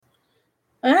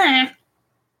Okay,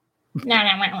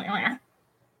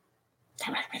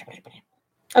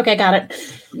 got it.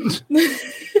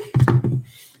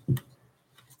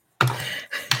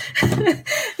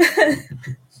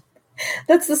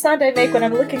 That's the sound I make when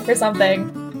I'm looking for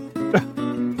something.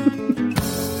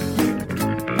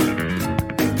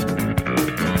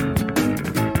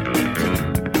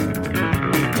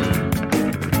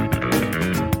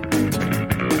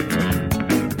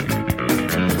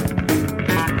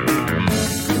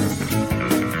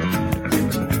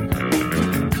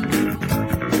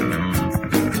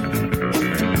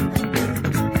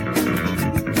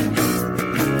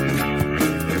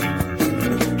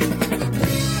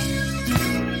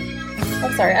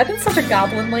 Sorry, I've been such a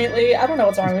goblin lately. I don't know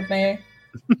what's wrong with me.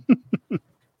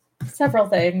 Several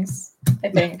things, I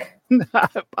think.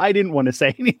 I didn't want to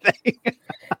say anything.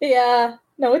 Yeah.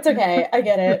 No, it's okay. I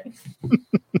get it.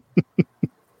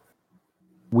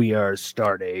 We are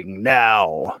starting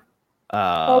now.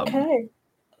 Okay.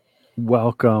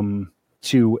 Welcome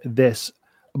to this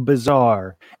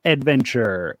bizarre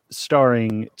adventure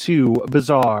starring two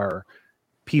bizarre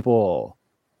people.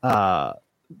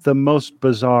 The most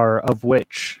bizarre of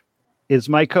which is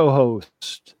my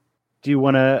co-host. Do you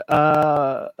want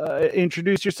to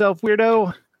introduce yourself,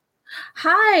 weirdo?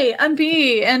 Hi, I'm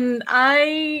B, and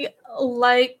I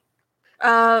like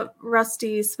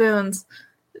rusty spoons.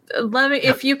 Let me,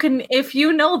 if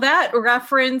you know that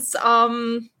reference,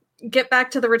 get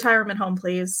back to the retirement home,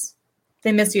 please.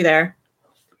 They miss you there.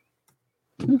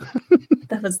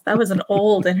 That was an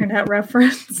old internet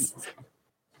reference.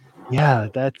 Yeah,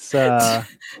 that's Do you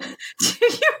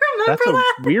remember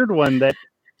that? A weird one.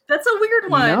 That's a weird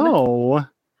one. No.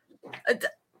 You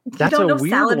don't know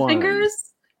salad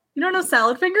fingers? You don't know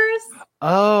salad fingers?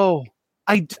 Oh,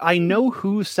 I know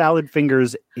who Salad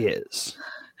Fingers is.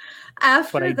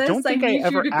 After but I don't think I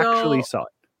ever actually saw it.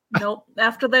 Nope.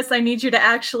 After this, I need you to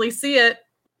actually see it.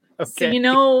 Okay. So you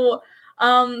know,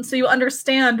 so you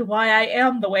understand why I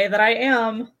am the way that I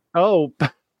am. Oh.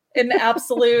 In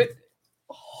absolute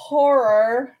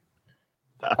horror.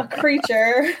 A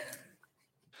creature.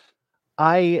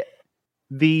 The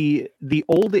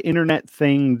old internet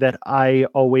thing that I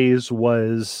always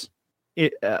was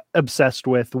obsessed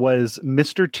with was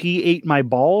Mr. T ate my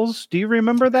balls. Do you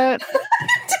remember that? I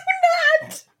do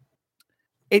not.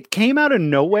 It came out of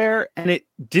nowhere and it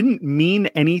didn't mean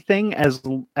anything as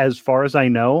far as I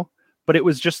know, but it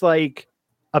was just like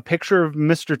a picture of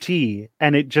Mr. T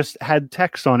and it just had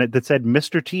text on it that said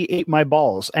Mr. T ate my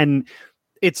balls, and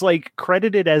it's like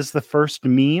credited as the first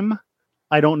meme.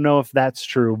 I don't know if that's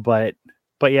true, but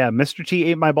yeah, Mr. T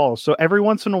ate my balls. So every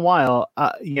once in a while,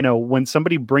 when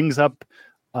somebody brings up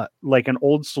like an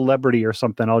old celebrity or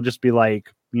something, I'll just be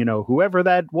like, whoever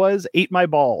that was ate my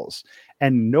balls,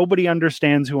 and nobody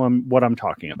understands what I'm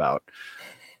talking about.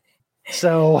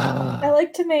 So I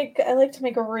like to make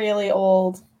really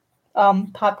old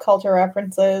pop culture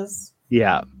references.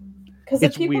 Yeah. Because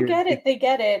if people get it, they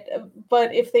get it.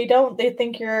 But if they don't, they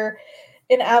think you're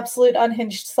an absolute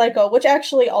unhinged psycho, which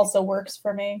actually also works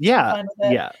for me. Yeah.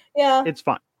 Yeah. It's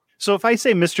fine. So if I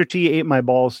say Mr. T ate my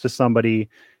balls to somebody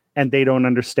and they don't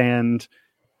understand,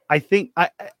 I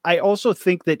also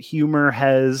think that humor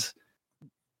has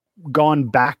gone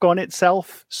back on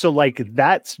itself. So like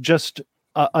that's just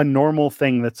a normal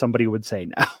thing that somebody would say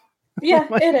now. Yeah,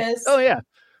 like, it is. Oh yeah.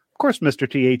 Of course Mr.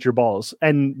 T ate your balls,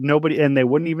 and they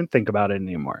wouldn't even think about it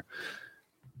anymore.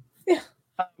 Yeah.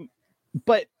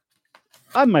 But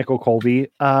I'm Michael Colby.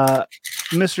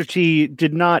 Mr. T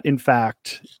did not, in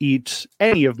fact, eat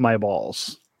any of my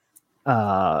balls.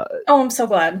 I'm so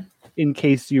glad. In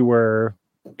case you were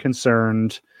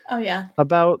concerned. Oh, yeah.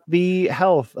 About the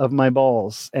health of my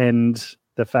balls and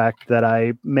the fact that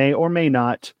I may or may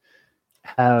not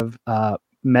have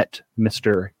met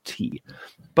Mr. T.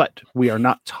 But we are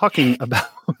not talking about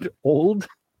old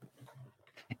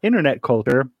internet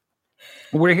culture.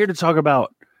 We're here to talk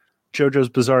about Jojo's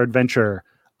Bizarre Adventure.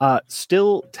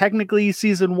 Still technically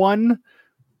season 1,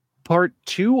 part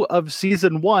 2 of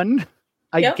season 1,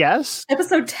 I guess.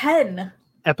 Episode 10.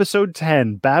 Episode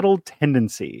 10, Battle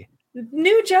Tendency.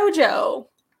 New Jojo.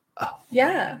 Oh,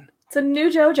 yeah. Man. It's a new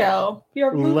Jojo.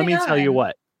 Let me tell you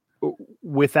what.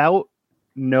 Without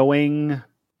knowing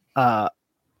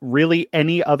really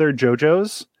any other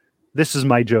JoJos, this is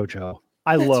my JoJo.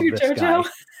 I love this JoJo?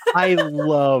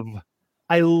 guy.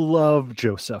 I love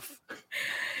Joseph.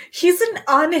 He's an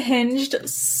unhinged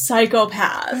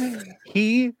psychopath.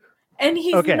 And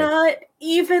he's not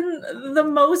even the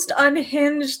most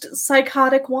unhinged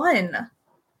psychotic one.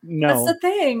 No. That's the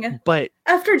thing. But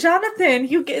after Jonathan,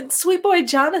 you get sweet boy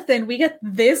Jonathan, we get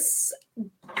this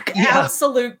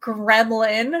absolute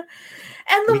gremlin.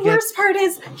 And the worst part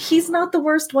is he's not the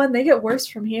worst one. They get worse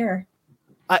from here.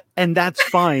 And that's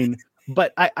fine.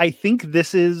 But I think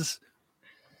this is,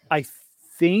 I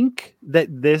think that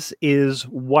this is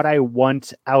what I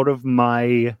want out of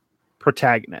my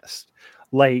protagonist.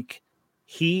 Like,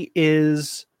 he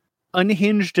is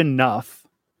unhinged enough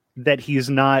that he's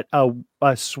not a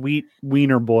sweet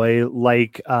wiener boy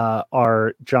like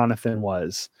our Jonathan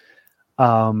was.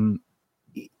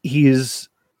 He's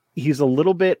a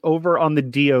little bit over on the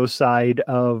Dio side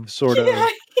of sort of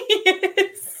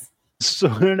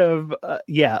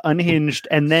unhinged,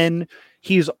 and then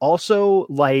he's also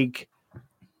like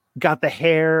got the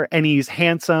hair and he's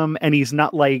handsome and he's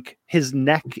not like, his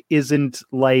neck isn't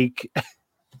like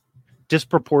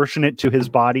disproportionate to his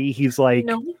body. He's like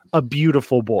a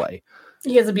beautiful boy.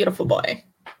 He is a beautiful boy.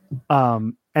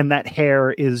 And that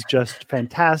hair is just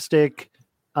fantastic.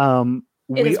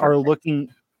 We are looking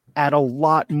at a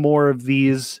lot more of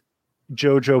these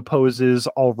Jojo poses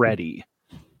already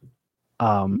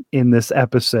in this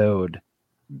episode.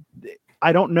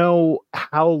 I don't know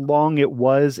how long it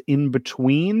was in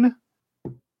between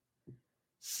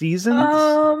seasons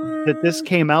that this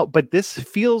came out, but this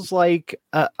feels like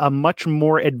a much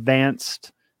more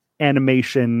advanced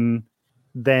animation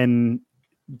than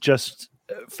just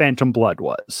Phantom Blood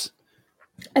was.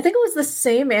 I think it was the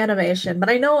same animation, but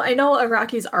I know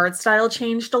Araki's art style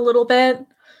changed a little bit.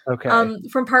 Okay.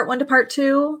 From part 1 to part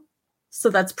 2.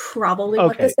 So that's probably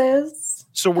what this is.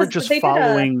 So we're just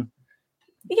following.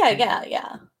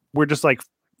 Yeah. We're just like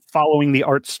following the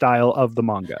art style of the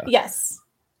manga. Yes.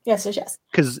 Because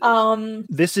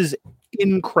this is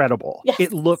incredible. Yes.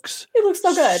 It looks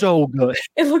so good. So good.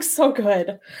 It looks so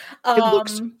good. It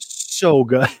looks so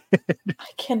good. I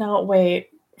cannot wait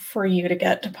for you to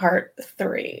get to part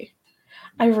 3.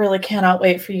 I really cannot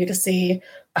wait for you to see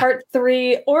part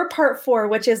 3 or part 4,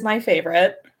 which is my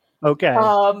favorite. Okay.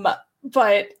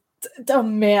 But oh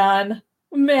man.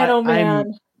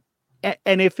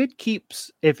 And if it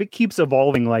keeps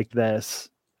evolving like this,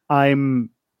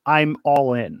 I'm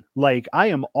all in. Like, I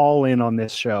am all in on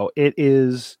this show. It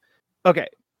is okay.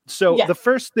 So the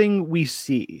first thing we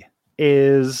see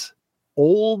is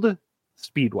old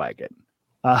Speedwagon.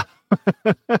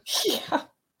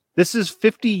 This is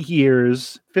 50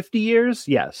 years. 50 years?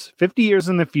 Yes. 50 years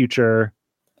in the future.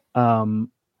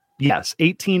 Yes.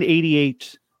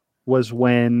 1888 was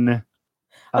when this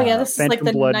Phantom is like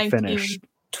the Blood finished.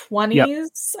 1920s, Yep.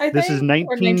 I think. This is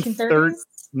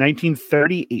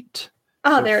 1938.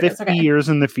 Oh, so there it is. 50 years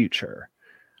in the future.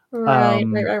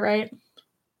 Right.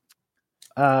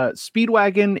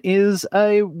 Speedwagon is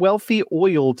a wealthy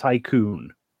oil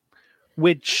tycoon,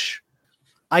 which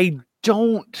I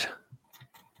don't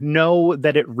know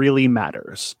that it really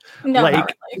matters. No, like,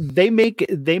 not really. they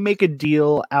make a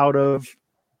deal out of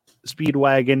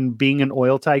Speedwagon being an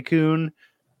oil tycoon.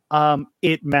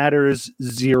 It matters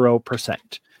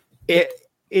 0%.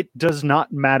 It does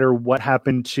not matter what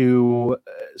happened to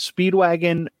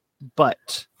Speedwagon,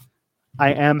 but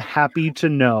I am happy to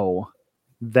know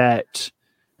that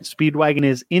Speedwagon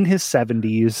is in his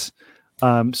 70s.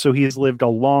 So he's lived a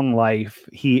long life.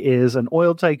 He is an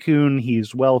oil tycoon.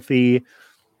 He's wealthy.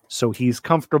 So he's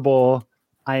comfortable.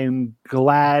 I am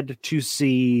glad to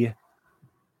see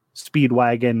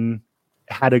Speedwagon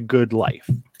had a good life.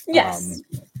 Yes.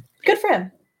 Good for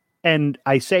him. And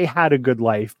I say had a good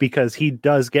life because he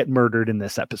does get murdered in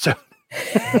this episode.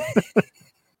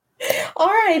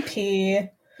 R.I.P.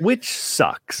 Which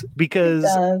sucks because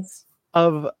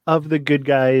of the good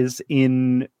guys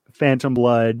in Phantom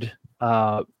Blood.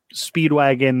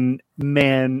 Speedwagon,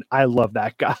 man, I love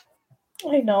that guy.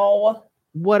 I know.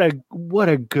 What a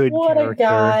good character. A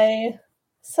guy.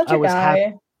 Such a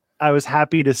guy. I was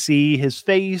happy to see his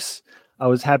face. I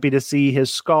was happy to see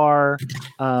his scar.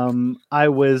 I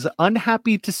was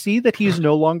unhappy to see that he's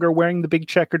no longer wearing the big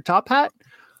checkered top hat.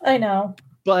 I know.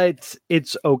 But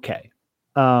it's okay.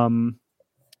 Times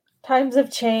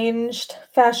have changed.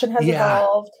 Fashion has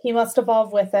evolved. He must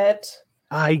evolve with it.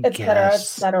 I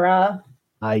guess. Etc.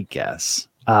 I guess.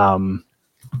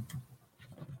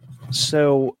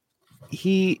 So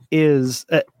he is...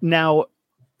 now,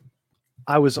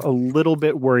 I was a little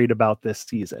bit worried about this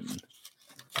season.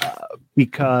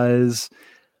 Because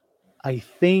I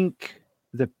think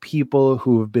the people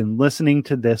who have been listening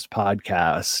to this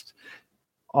podcast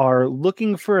are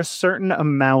looking for a certain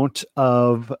amount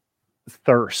of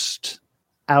thirst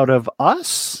out of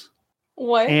us.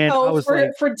 What? And I was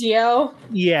for Dio?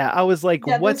 Yeah, I was like,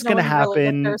 what's going to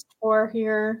happen? Really thirst for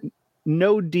here.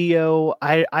 No Dio.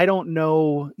 I don't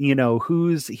know,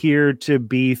 who's here to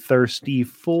be thirsty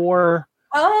for.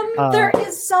 There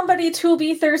is somebody to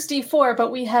be thirsty for,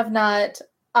 but we have not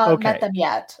met them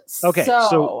yet. Okay,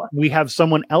 so we have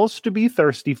someone else to be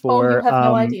thirsty for. Oh, you have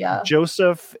no idea.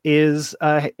 Joseph is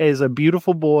a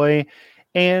beautiful boy,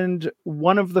 and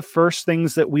one of the first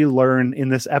things that we learn in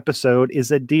this episode is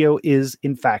that Dio is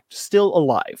in fact still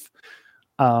alive.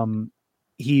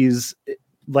 He's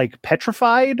like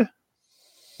petrified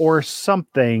or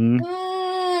something.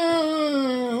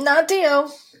 Not Dio.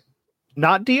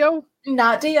 Not Dio?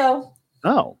 Not Dio.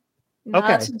 Oh. Okay.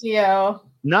 Not Dio.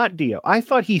 Not Dio. I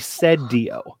thought he said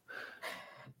Dio.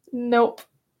 Nope.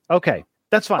 Okay,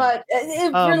 that's fine. But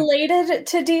it related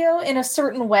to Dio in a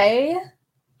certain way.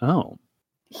 Oh.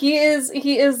 He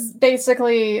is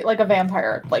basically like a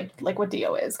vampire, like what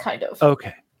Dio is, kind of.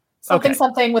 Okay.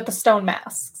 Something with the stone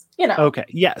masks. You know. Okay.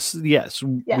 Yes. Yeah.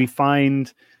 We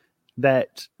find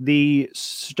that the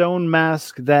stone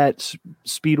mask that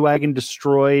Speedwagon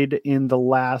destroyed in the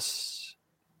last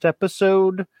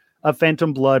episode of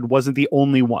Phantom Blood wasn't the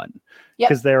only one,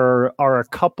 because there are a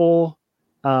couple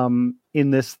in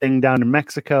this thing down in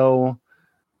Mexico.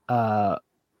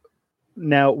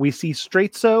 Now we see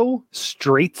Straitso,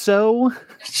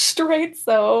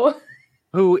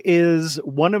 who is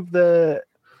one of the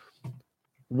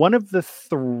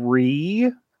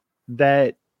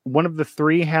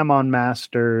three Hamon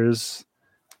masters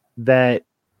that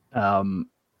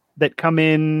come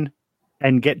in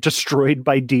and get destroyed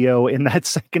by Dio in that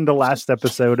second to last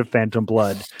episode of Phantom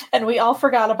Blood. And we all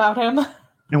forgot about him.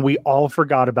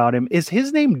 Is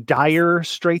his name Dire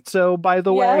Straitso, by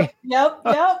the way? Yep.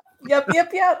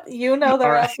 You know the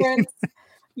reference.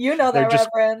 You know that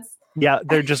reference. Yeah,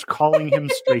 they're just calling him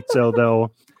Straitso,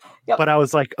 though. Yep. But I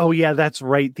was like, oh yeah, that's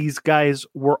right. These guys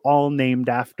were all named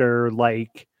after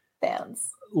like bands,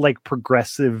 like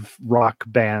progressive rock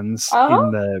bands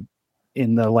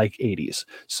in the like 80s.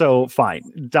 So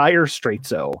fine. Dire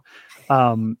Straitso.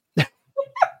 I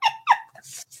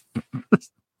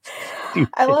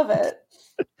love it.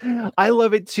 I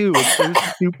love it too. It's so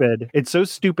stupid. It's so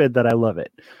stupid that I love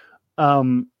it.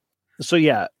 So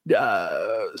yeah,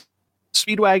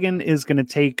 Speedwagon is going to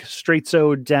take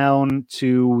Straitso down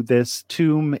to this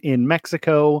tomb in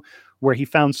Mexico where he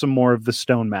found some more of the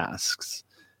stone masks.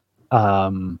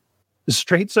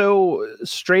 Straitso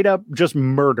straight up just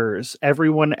murders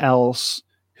everyone else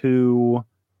who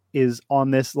is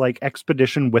on this like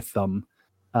expedition with them.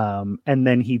 And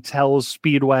then he tells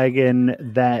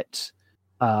Speedwagon that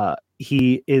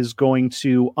he is going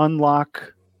to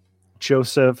unlock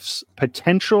Joseph's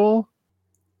potential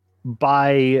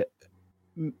by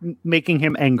making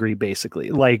him angry,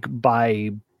 basically, like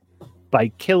by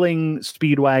killing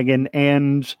Speedwagon,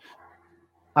 and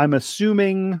I'm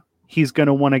assuming he's going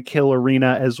to want to kill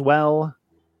Arena as well.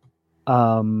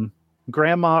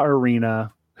 Grandma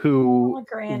Arena, who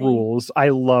rules. I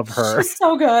love her. She's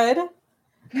so good.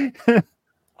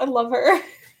 I love her.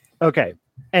 Okay.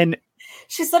 And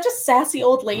she's such a sassy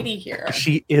old lady here.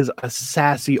 She is a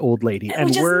sassy old lady.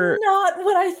 And we're not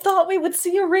what I thought we would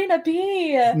see Arena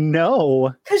be.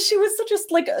 No. Because she was such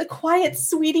a quiet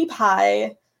sweetie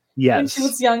pie. Yes. When she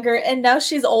was younger. And now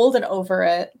she's old and over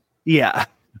it. Yeah.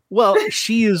 Well,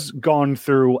 she's gone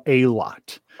through a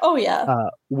lot. Oh, yeah.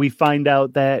 We find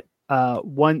out that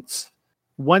once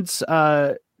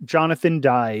Jonathan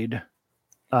died,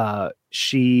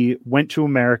 she went to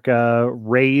America,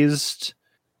 raised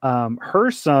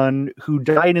her son who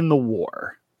died in the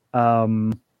war.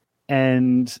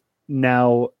 And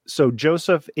now, so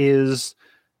Joseph is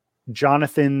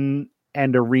Jonathan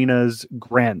and Arena's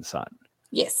grandson.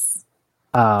 Yes.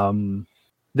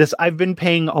 I've been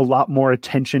paying a lot more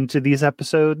attention to these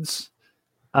episodes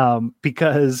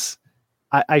because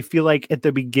I feel like at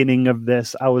the beginning of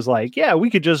this, I was like, yeah, we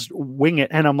could just wing it.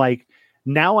 And I'm like,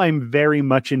 now I'm very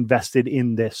much invested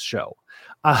in this show.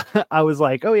 I was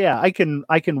like, oh yeah, I can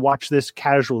watch this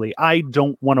casually. I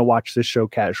don't want to watch this show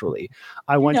casually.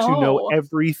 I want to know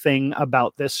everything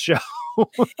about this show.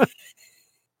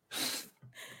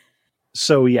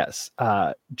 So yes,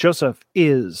 Joseph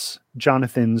is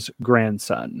Jonathan's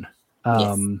grandson.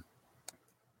 Yes.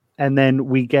 And then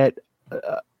we get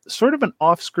sort of an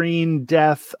off-screen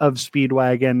death of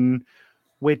Speedwagon,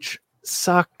 which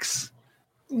sucks.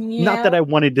 Yeah. Not that I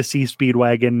wanted to see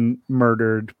Speedwagon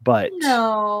murdered, but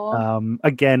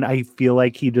again, I feel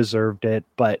like he deserved it.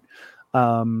 But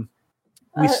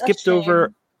we skipped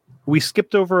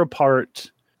over a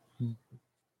part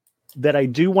that I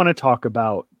do want to talk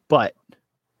about, but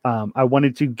I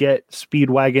wanted to get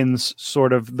Speedwagon's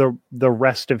sort of the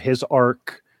rest of his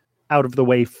arc out of the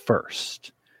way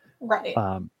first. Right.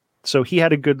 So he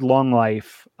had a good long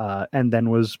life and then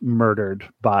was murdered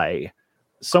by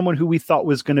someone who we thought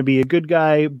was going to be a good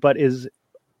guy, but is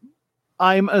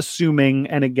I'm assuming,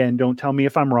 and again, don't tell me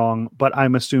if I'm wrong, but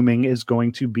I'm assuming is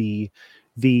going to be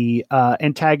the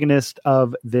antagonist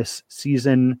of this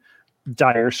season,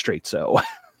 Dire Straitso.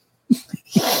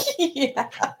 Yeah.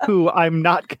 Who I'm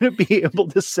not going to be able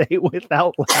to say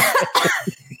without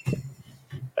laughing.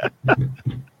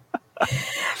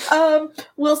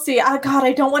 We'll see. God,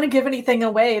 I don't want to give anything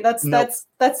away. That's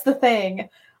the thing.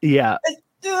 Yeah.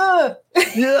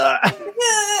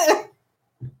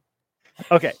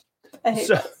 Okay. I hate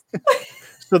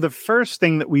so the first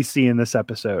thing that we see in this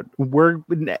episode, we're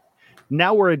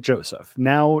at Joseph.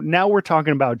 Now we're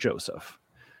talking about Joseph.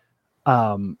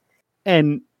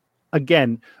 And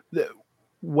again,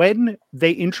 when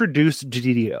they introduced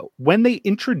Dio,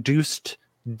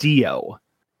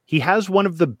 he has one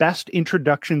of the best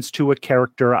introductions to a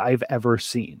character I've ever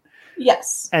seen.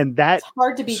 Yes. And that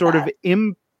hard to beat sort that. of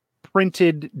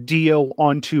imprinted Dio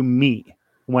onto me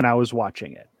when I was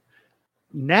watching it.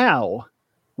 Now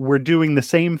we're doing the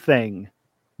same thing,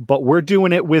 but we're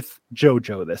doing it with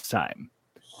Jojo this time.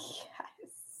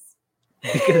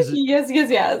 Yes. Because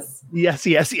yes.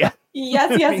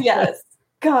 Yes.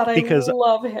 God, I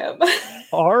love him.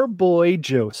 Our boy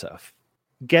Joseph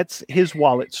gets his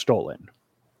wallet stolen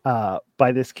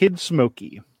by this kid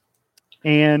Smokey,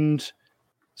 and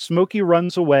Smokey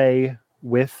runs away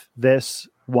with this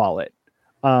wallet,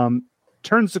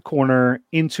 turns the corner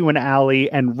into an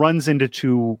alley and runs into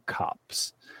two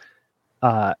cops.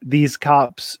 These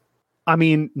cops,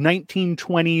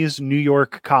 1920s New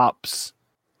York cops,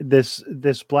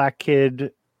 this black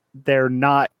kid, they're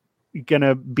not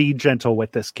gonna be gentle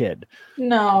with this kid.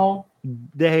 No.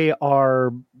 They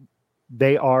are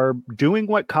doing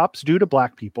what cops do to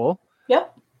black people.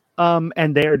 Yep.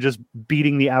 And they're just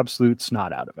beating the absolute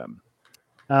snot out of him.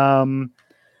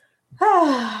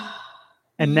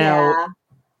 And now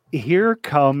here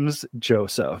comes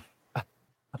Joseph,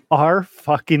 our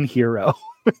fucking hero.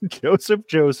 Joseph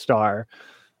Joestar,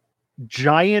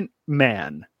 giant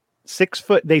man, 6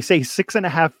 foot, they say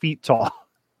 6.5 feet tall,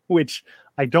 which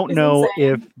I don't know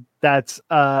if that's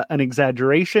an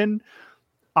exaggeration.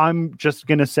 I'm just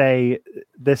gonna say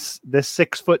this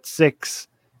 6'6",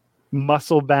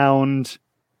 muscle bound,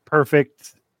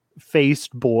 perfect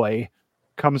faced boy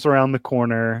comes around the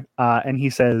corner, and he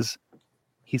says,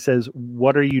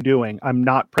 "What are you doing? I'm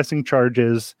not pressing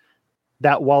charges.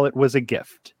 That wallet was a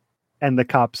gift." And the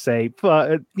cops say,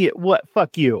 "What?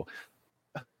 Fuck you."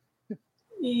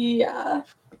 Yeah.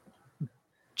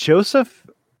 Joseph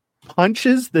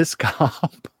punches this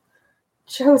cop.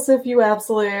 Joseph, you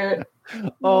absolute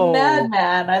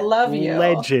madman. I love you.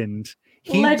 Legend.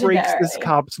 He breaks this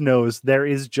cop's nose. There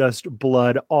is just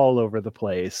blood all over the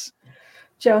place.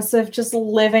 Joseph just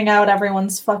living out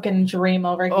everyone's fucking dream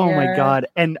over here. Oh my God.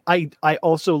 And I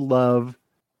also love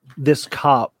this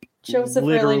cop. Joseph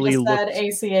really just said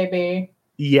ACAB.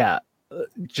 Yeah.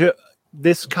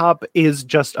 This cop is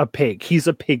just a pig. He's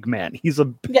a pig man.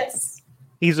 Yes.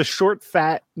 He's a short,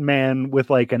 fat man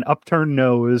with like an upturned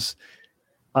nose.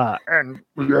 And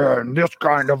this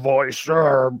kind of voice.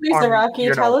 Lisa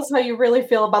Rocky, tell us how you really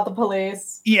feel about the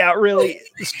police. Yeah, really.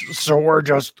 So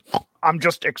I'm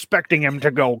just expecting him to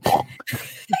go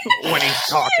when he's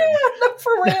talking. Yeah, no,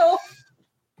 for real.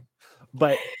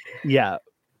 But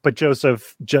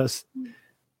Joseph just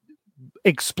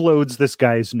explodes this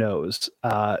guy's nose.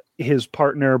 His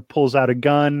partner pulls out a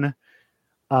gun.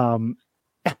 And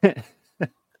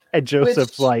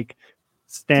Joseph's like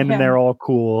standing there all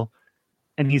cool.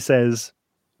 And he says,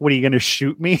 "What, are you going to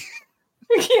shoot me?"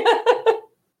 Yeah.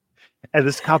 And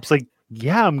this cop's like,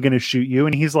 "Yeah, I'm going to shoot you."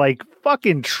 And he's like,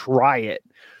 "Fucking try it."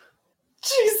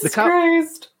 Jesus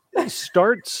Christ.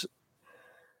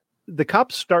 The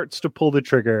cop starts to pull the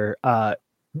trigger.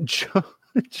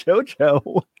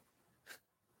 Jojo,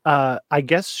 I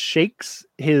guess, shakes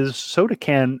his soda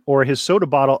can or his soda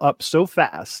bottle up so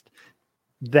fast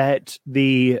that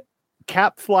the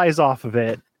cap flies off of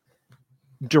it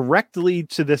directly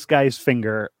to this guy's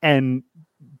finger and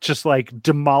just like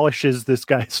demolishes this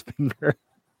guy's finger.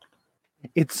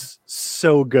 It's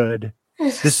so good.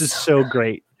 This is so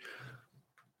great.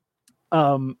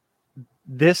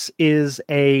 This is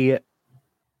a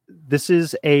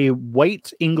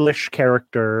white English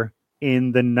character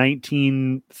in the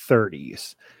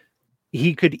 1930s.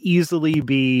 He could easily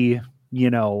be,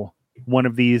 one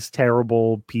of these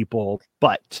terrible people,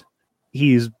 but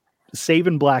he's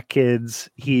saving black kids.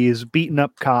 He's beating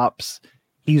up cops.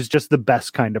 He's just the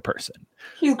best kind of person.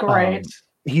 He's great.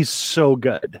 He's so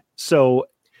good. So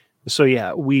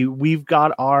yeah, we have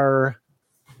got our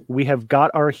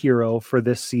hero for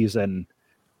this season,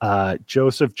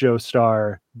 Joseph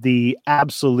Joestar, the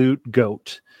absolute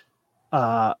GOAT.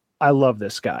 I love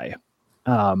this guy.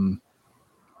 Um,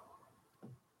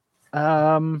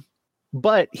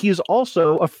 but he's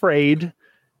also afraid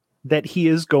that he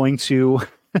is going to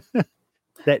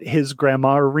that his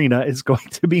grandma Arena is going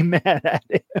to be mad at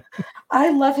him.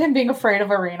 I love him being afraid of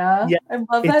Arena. Yeah, I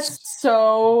love that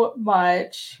so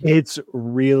much. It's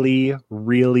really,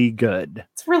 really good.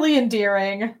 It's really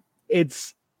endearing. He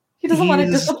doesn't want to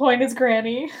disappoint his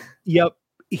granny. Yep.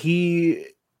 He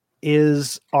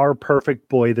is our perfect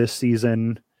boy this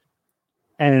season.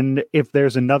 And if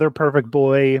there's another perfect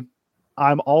boy,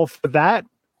 I'm all for that.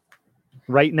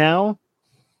 Right now,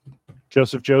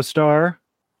 Joseph Joestar,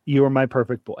 you are my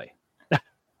perfect boy.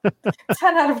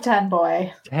 10 out of 10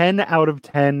 boy. 10 out of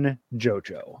 10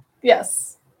 Jojo.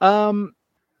 Yes.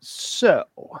 So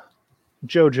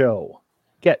Jojo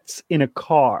gets in a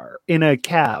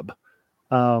cab.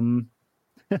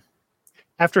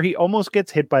 After he almost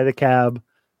gets hit by the cab,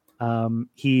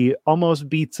 he almost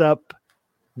beats up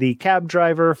the cab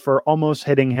driver for almost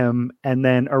hitting him. And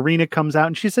then Arena comes out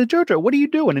and she said, Jojo, what are you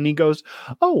doing? And he goes,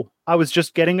 oh, I was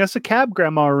just getting us a cab,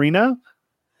 Grandma Arena,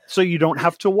 so you don't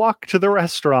have to walk to the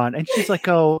restaurant. And she's like,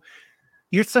 oh,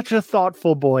 you're such a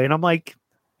thoughtful boy. And I'm like,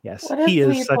 yes, he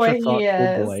is such a thoughtful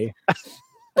boy.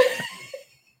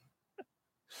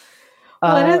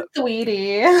 What a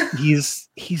sweetie.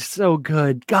 He's so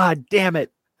good. God damn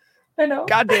it. I know.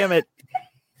 God damn it.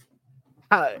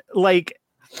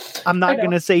 I'm not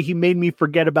going to say he made me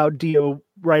forget about Dio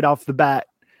right off the bat,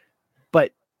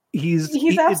 but he's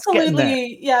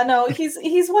absolutely, yeah, no,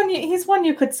 he's one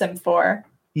you could sim for.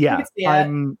 Yeah.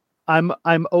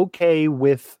 I'm okay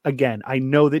with, again, I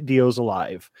know that Dio's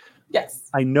alive. Yes.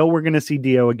 I know we're going to see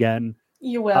Dio again.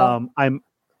 You will.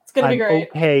 It's going to be great.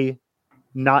 Okay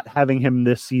not having him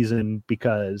this season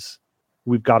because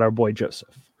we've got our boy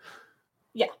Joseph.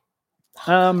 Yeah.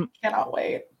 Cannot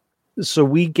wait. So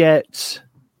we get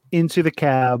into the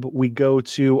cab, we go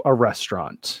to a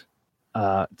restaurant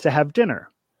to have dinner.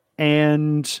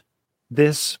 And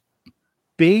this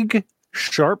big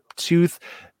sharp tooth,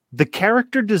 the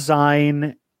character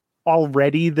design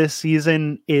already this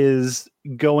season is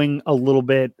going a little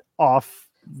bit off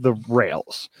the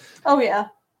rails. Oh yeah.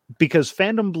 Because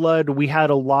Fandom Blood, we had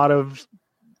a lot of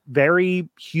very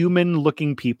human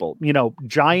looking people,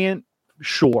 giant,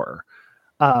 sure.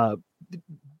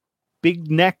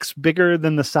 Big necks, bigger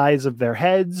than the size of their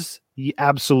heads.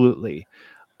 Absolutely.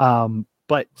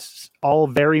 But all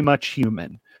very much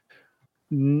human.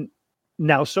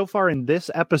 Now, so far in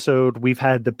this episode, we've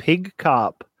had the pig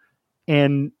cop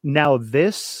and now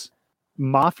this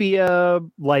mafia,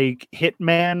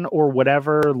 hitman or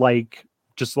whatever,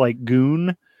 just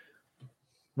goon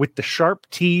with the sharp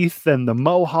teeth and the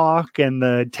mohawk and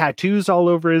the tattoos all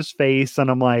over his face.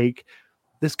 And I'm like,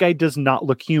 this guy does not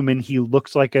look human. He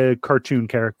looks like a cartoon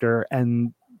character,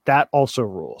 and that also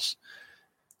rules.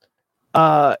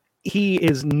 He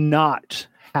is not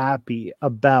happy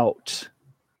about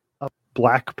a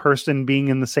black person being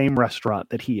in the same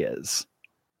restaurant that he is.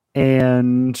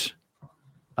 And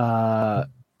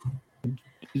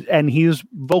he's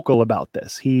vocal about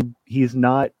this. He's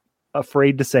not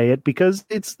afraid to say it because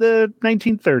it's the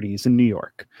 1930s in New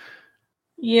York.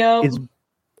 Yeah.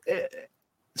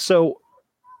 So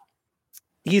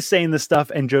he's saying this stuff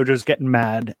and Jojo's getting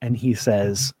mad and he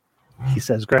says,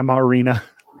 Grandma Arena,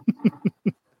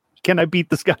 can I beat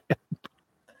this guy up?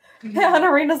 Yeah, and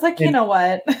Arena's like, you know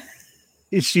what?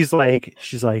 She's like,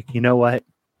 you know what?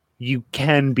 You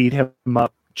can beat him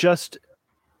up. Just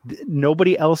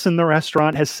nobody else in the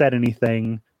restaurant has said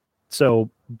anything. So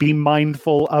be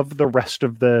mindful of the rest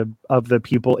of the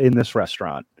people in this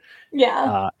restaurant.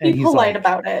 Yeah. Be polite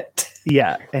about it.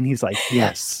 Yeah. And he's like,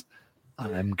 yes,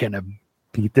 I'm going to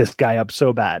beat this guy up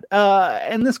so bad.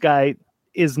 And this guy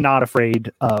is not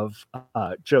afraid of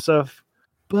Joseph,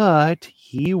 but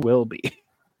he will be.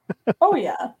 Oh,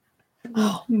 yeah.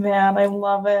 Oh, man, I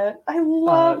love it. I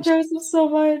love Joseph so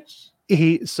much.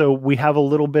 So we have a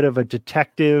little bit of a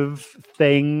detective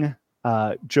thing.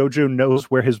 Jojo knows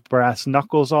where his brass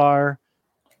knuckles are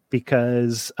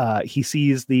because he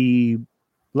sees the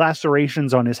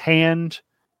lacerations on his hand.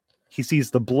 He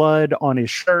sees the blood on his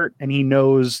shirt, and he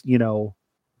knows,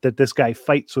 that this guy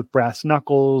fights with brass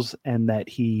knuckles and that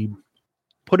he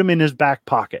put him in his back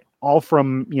pocket, all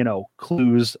from,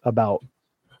 clues about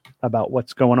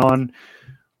what's going on.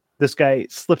 This guy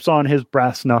slips on his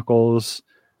brass knuckles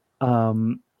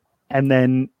and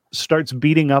then starts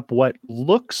beating up what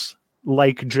looks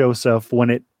like Joseph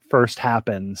when it first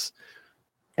happens.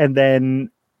 And then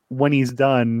when he's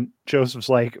done, Joseph's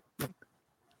like,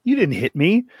 you didn't hit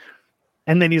me.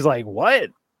 And then he's like, what?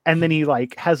 And then he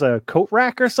has a coat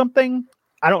rack or something.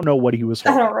 I don't know what he was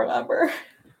holding. I don't remember.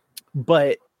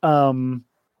 But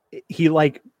he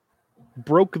like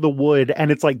broke the wood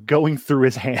and it's like going through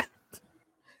his hand.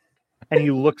 And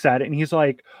he looks at it and he's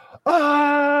like,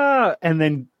 ah! And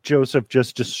then Joseph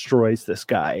just destroys this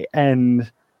guy. And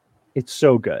it's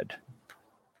so good.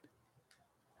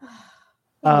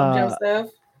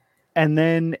 Joseph. And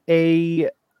then a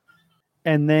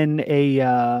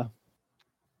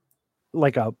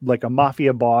like a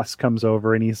mafia boss comes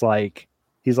over and he's like,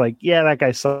 yeah, that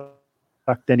guy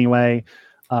sucked anyway.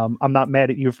 I'm not mad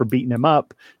at you for beating him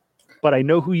up, but I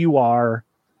know who you are.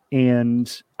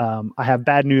 And I have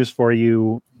bad news for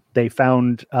you. They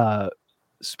found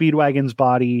Speedwagon's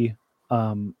body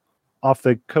off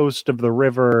the coast of the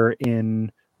river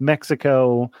in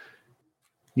Mexico.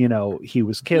 You know, he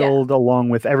was killed along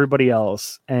with everybody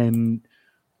else. And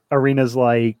Arena's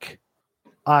like,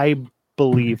 I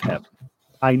believe him.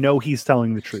 I know he's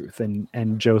telling the truth.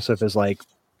 And Joseph is like,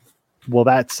 well,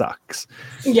 that sucks.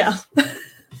 Yeah.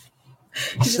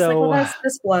 He's so, just like, well,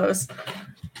 this blows.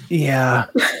 Yeah.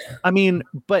 I mean,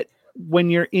 but when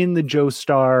you're in the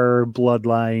Joestar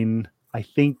bloodline, I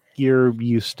think you're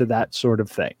used to that sort of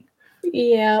thing.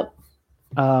 Yeah.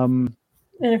 And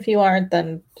if you aren't,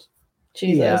 then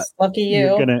Jesus, lucky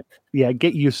you.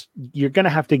 You're gonna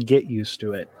have to get used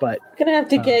to it, but gonna have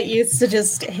to get used to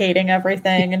just hating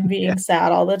everything and being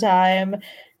sad all the time,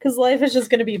 because life is just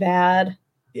gonna be bad.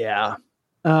 Yeah.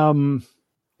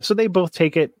 So they both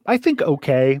take it, I think,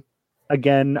 okay.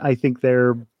 Again, I think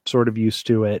they're sort of used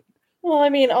to it. Well, I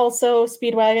mean, also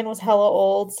Speedwagon was hella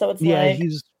old, so it's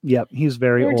he's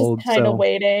very old. Just kind of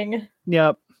waiting.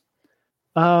 Yep.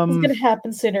 It's gonna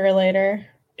happen sooner or later.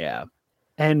 Yeah.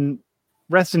 And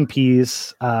rest in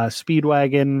peace,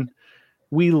 Speedwagon.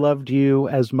 We loved you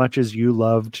as much as you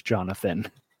loved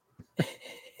Jonathan.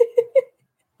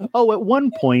 Oh, at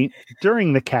one point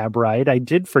during the cab ride, I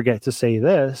did forget to say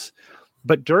this,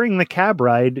 but during the cab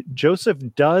ride, Joseph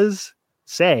does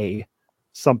say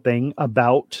something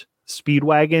about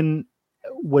Speedwagon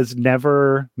was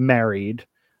never married,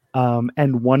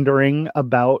 and wondering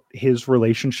about his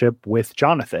relationship with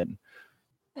Jonathan.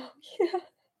 Oh, yeah.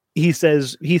 He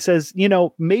says, you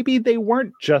know, maybe they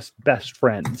weren't just best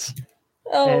friends.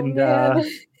 Oh, and man.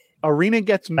 Arena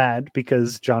gets mad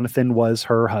because Jonathan was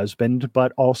her husband,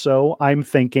 but also I'm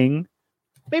thinking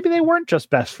maybe they weren't just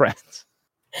best friends.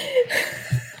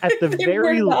 At the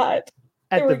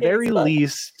very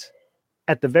least,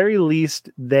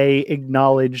 they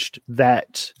acknowledged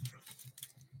that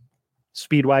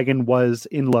Speedwagon was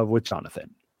in love with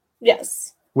Jonathan.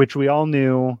 Yes. Which we all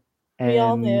knew. And, we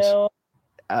all knew.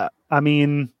 I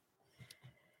mean,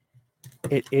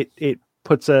 it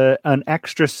puts an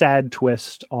extra sad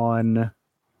twist on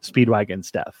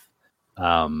Speedwagon's death.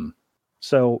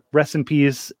 So rest in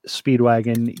peace,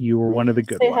 Speedwagon. You were one of the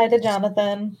good ones. Say hi to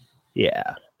Jonathan.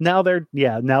 Yeah. Now they're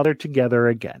together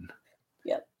again.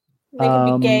 Yep. They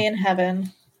can be gay in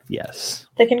heaven. Yes.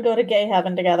 They can go to gay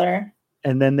heaven together.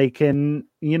 And then they can,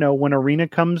 you know, when Arena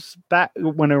gets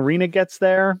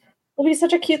there, it'll be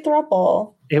such a cute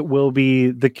throuple. It will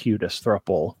be the cutest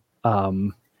throuple.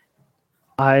 I'm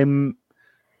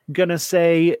gonna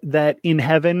say that in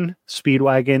heaven,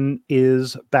 Speedwagon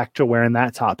is back to wearing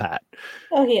that top hat.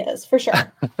 Oh, he is, for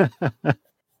sure.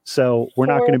 So we're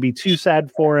not going to be too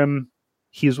sad for him.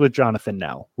 He's with Jonathan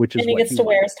now, which is and he gets to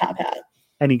wear his top hat.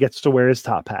 And he gets to wear his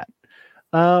top hat.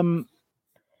 So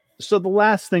the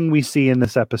last thing we see in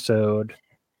this episode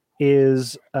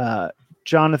is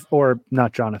Joseph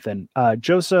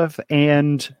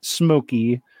and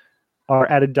Smokey are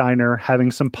at a diner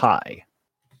having some pie.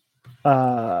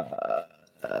 Dire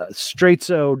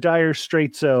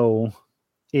Straitso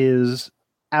is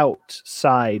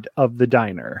outside of the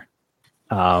diner.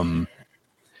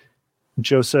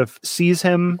 Joseph sees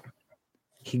him.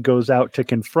 He goes out to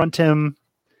confront him.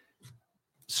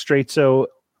 Straitso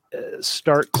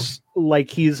starts like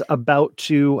he's about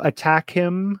to attack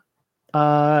him.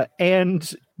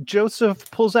 And Joseph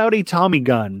pulls out a Tommy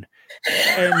gun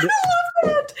and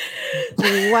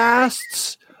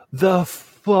blasts the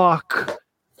fuck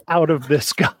out of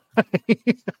this guy.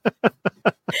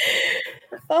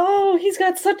 Oh, he's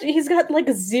got like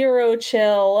zero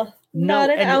chill. Not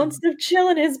an ounce of chill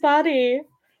in his body.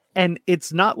 And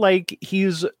it's not like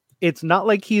he's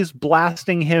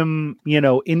blasting him, you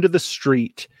know, into the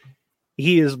street.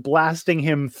 He is blasting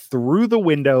him through the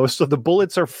window, so the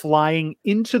bullets are flying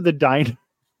into the diner.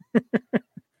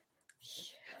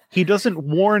 He doesn't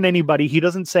warn anybody. He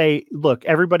doesn't say, look,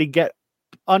 everybody get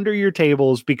under your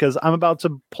tables because I'm about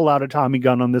to pull out a Tommy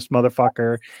gun on this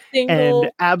motherfucker and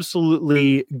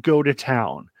absolutely go to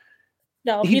town.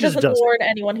 No, he doesn't warn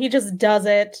anyone. He just does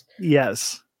it.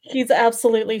 Yes. He's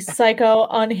absolutely psycho,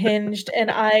 unhinged,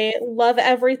 and I love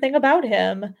everything about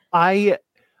him. I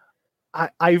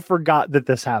forgot that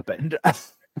this happened.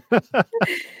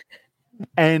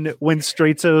 And when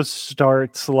Straizo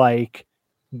starts like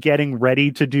getting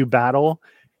ready to do battle,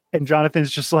 and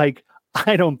Jonathan's just like,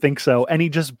 I don't think so. And he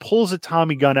just pulls a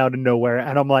Tommy gun out of nowhere.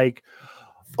 And I'm like,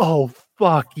 oh,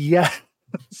 fuck, yes.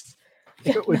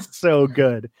 It was so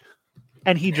good.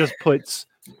 And he just puts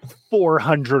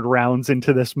 400 rounds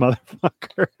into this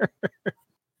motherfucker.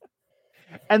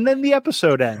 And then the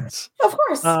episode ends. Of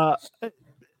course.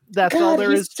 That's all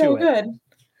there is to so it. Good.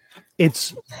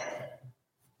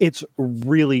 It's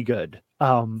really good.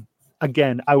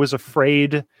 Again, I was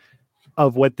afraid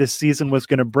of what this season was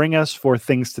going to bring us for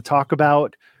things to talk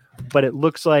about, but it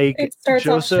looks like it starts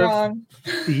Joseph, off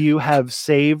strong. You have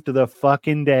saved the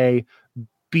fucking day,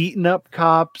 beating up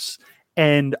cops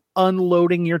and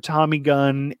unloading your Tommy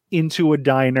gun into a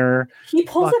diner. He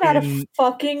pulls it out of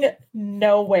fucking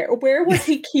nowhere. Where was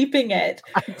he keeping it?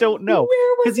 I don't know.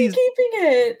 Where was he keeping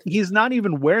it? He's not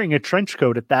even wearing a trench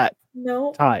coat at that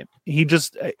time. He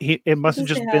just it must have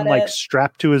just been like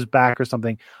strapped to his back or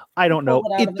something. I don't know.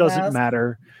 It doesn't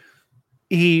matter.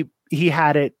 He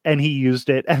had it and he used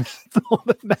it, and that's all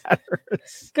that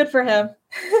matters. Good for him.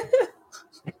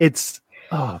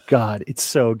 Oh God, it's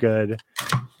so good.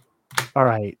 All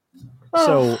right.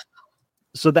 So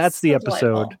that's the episode.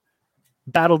 Delightful.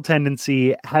 Battle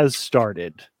Tendency has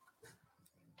started.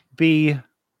 B,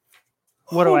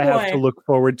 what do I have to look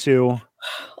forward to?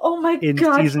 Oh my God. In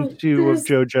season 2 of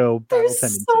Jojo Battle Tendency.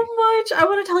 So much. I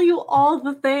want to tell you all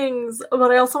the things,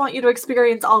 but I also want you to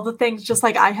experience all the things just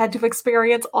like I had to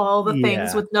experience all the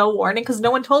things with no warning because no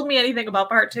one told me anything about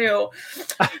part 2.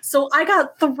 So I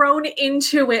got thrown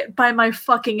into it by my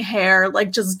fucking hair, like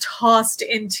just tossed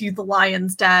into the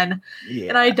lion's den. Yeah.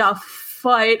 And I had to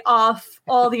fight off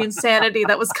all the insanity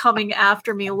that was coming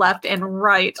after me left and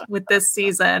right with this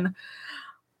season.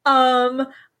 I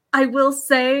will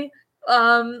say,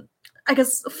 I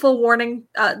guess full warning,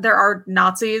 there are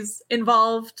Nazis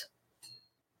involved.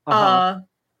 Yeah,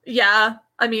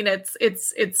 I mean it's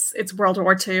World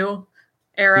War II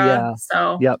era,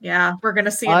 so yeah, we're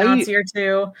gonna see a Nazi or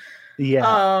two.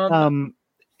 Yeah.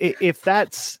 If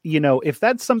that's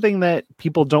something that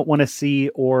people don't want to see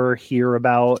or hear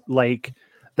about, like,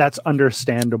 that's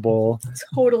understandable.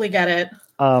 Totally get it.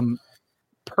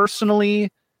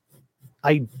 Personally,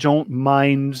 I don't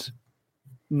mind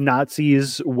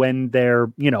Nazis when they're,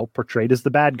 portrayed as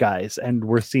the bad guys and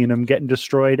we're seeing them getting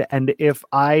destroyed. And if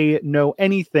I know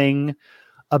anything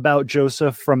about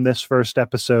Joseph from this first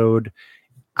episode,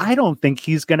 I don't think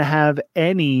he's going to have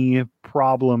any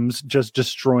problems just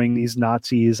destroying these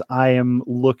Nazis. I am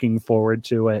looking forward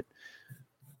to it.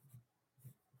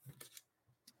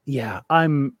 Yeah,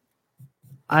 I'm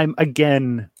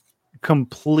again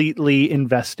completely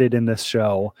invested in this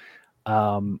show.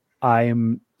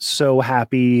 I'm so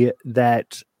happy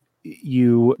that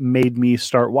you made me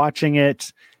start watching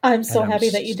it. I'm so happy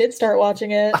that you did start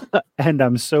watching it. And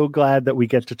I'm so glad that we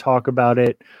get to talk about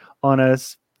it on a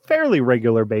fairly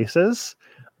regular basis.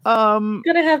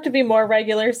 Gonna have to be more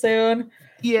regular soon.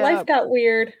 Yeah. Life got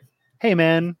weird. Hey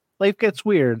man, life gets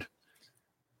weird.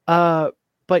 But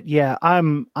yeah,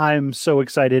 I'm so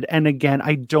excited. And again,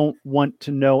 I don't want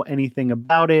to know anything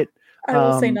about it. I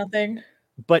will say nothing.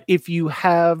 But if you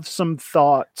have some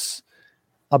thoughts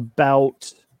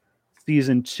about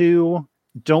season 2,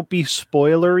 don't be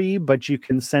spoilery, but you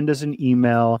can send us an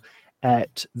email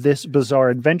at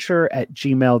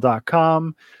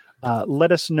thisbizarreadventure@gmail.com.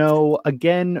 Let us know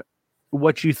again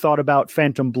what you thought about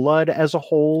Phantom Blood as a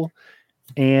whole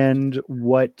and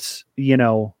what's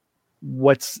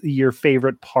your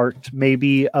favorite part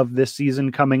maybe of this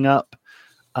season coming up.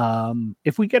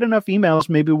 If we get enough emails,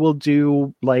 maybe we'll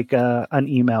do like an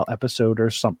email episode or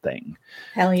something.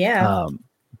 Hell yeah.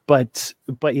 But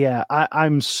yeah,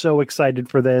 I'm so excited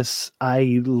for this.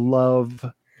 I love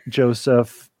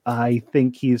Joseph. I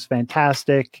think he's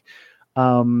fantastic.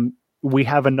 We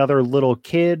have another little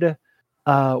kid,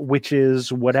 which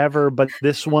is whatever, but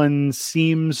this one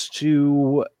seems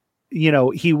to,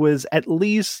 he was at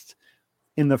least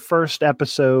in the first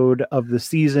episode of the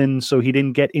season, so he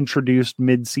didn't get introduced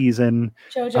mid-season.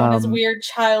 Jojo and his weird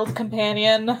child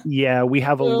companion. Yeah, we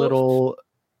have a little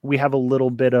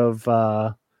bit of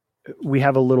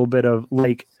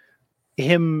like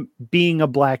him being a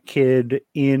black kid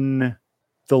in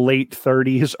the late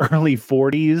 30s, early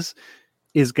 40s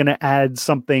is going to add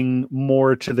something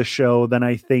more to the show than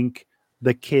I think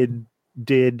the kid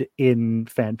did in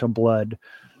Phantom Blood.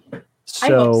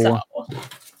 So,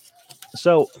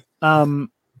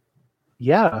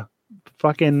 yeah,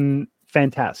 fucking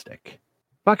fantastic.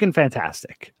 fucking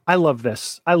fantastic. I love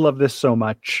this. I love this so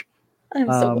much.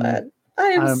 I'm so glad. I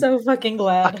am so fucking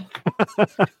glad.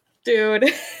 Dude.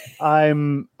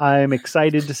 I'm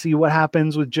excited to see what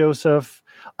happens with Joseph.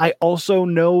 I also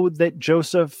know that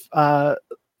Joseph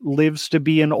lives to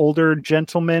be an older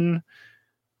gentleman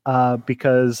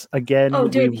because again,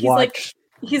 we've watched.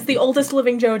 He's the oldest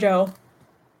living Jojo.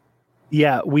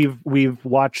 Yeah, we've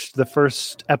watched the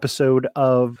first episode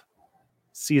of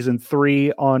season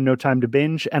 3 on No Time to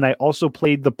Binge, and I also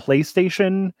played the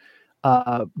PlayStation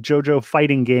Jojo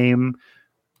fighting game,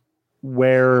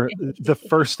 where the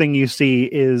first thing you see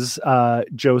is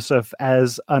Joseph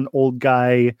as an old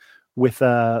guy with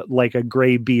a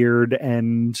gray beard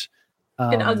and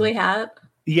an ugly hat.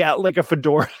 Yeah, like a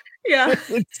fedora. Yeah.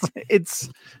 it's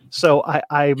so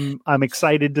I'm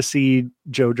excited to see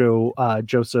Jojo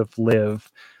Joseph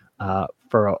live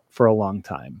for a long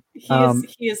time.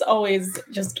 He is always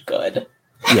just good.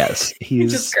 Yes,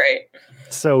 he's just great.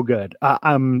 So good.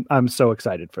 I'm so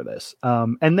excited for this.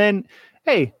 And then,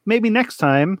 hey, maybe next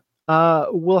time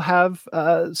we'll have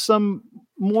some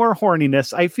more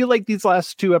horniness. I feel like these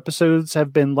last 2 episodes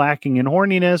have been lacking in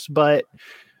horniness, but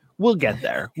we'll get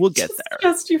there. We'll get there.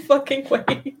 Just you fucking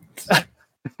wait. Just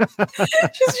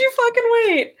you fucking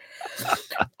wait.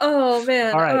 Oh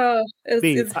man. All right.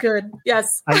 It's good.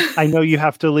 Yes. I know you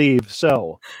have to leave,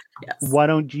 so yes. Why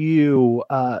don't you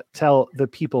tell the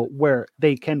people where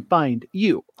they can find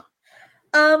you?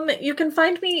 You can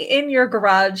find me in your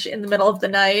garage in the middle of the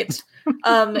night,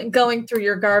 going through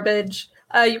your garbage.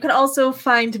 You can also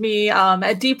find me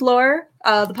at Deep Lore,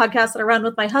 the podcast that I run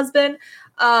with my husband.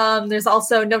 There's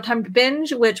also No Time to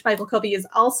Binge, which Michael Kobe is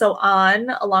also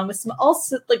on, along with some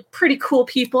also pretty cool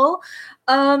people.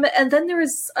 And then there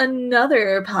is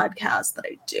another podcast that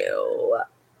I do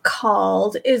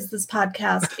called Is This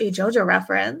Podcast a Jojo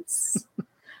Reference?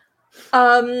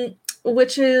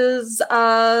 Which is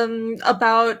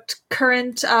about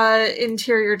current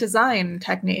interior design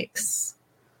techniques.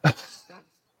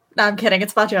 No, I'm kidding.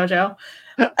 It's about Jojo.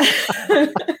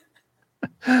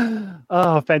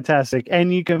 Oh, fantastic.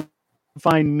 And you can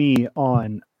find me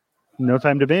on No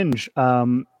Time to Binge.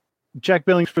 Jack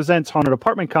Billings presents Haunted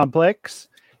Apartment Complex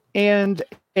and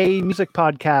a music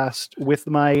podcast with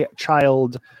my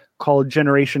child called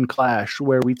Generation Clash,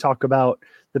 where we talk about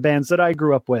the bands that I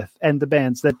grew up with and the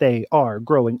bands that they are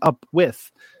growing up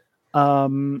with.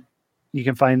 You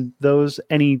can find those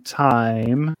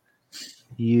anytime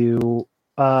you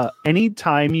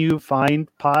find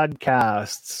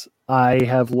podcasts. I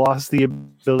have lost the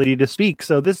ability to speak,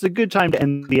 so this is a good time to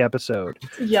end the episode.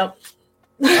 Yep.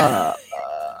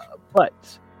 But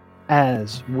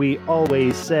as we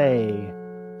always say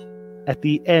at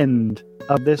the end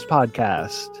of this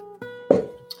podcast,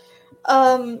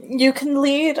 you can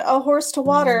lead a horse to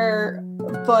water,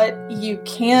 but you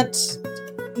can't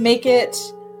make it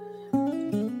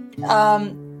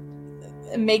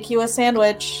make you a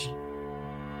sandwich.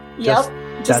 Yep.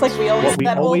 Just like we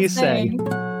always say.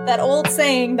 That old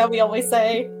saying that we always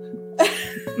say.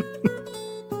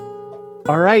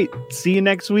 All right. See you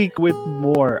next week with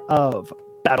more of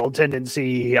Battle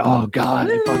Tendency. Oh God,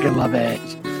 I fucking love it.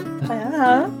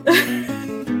 Yeah.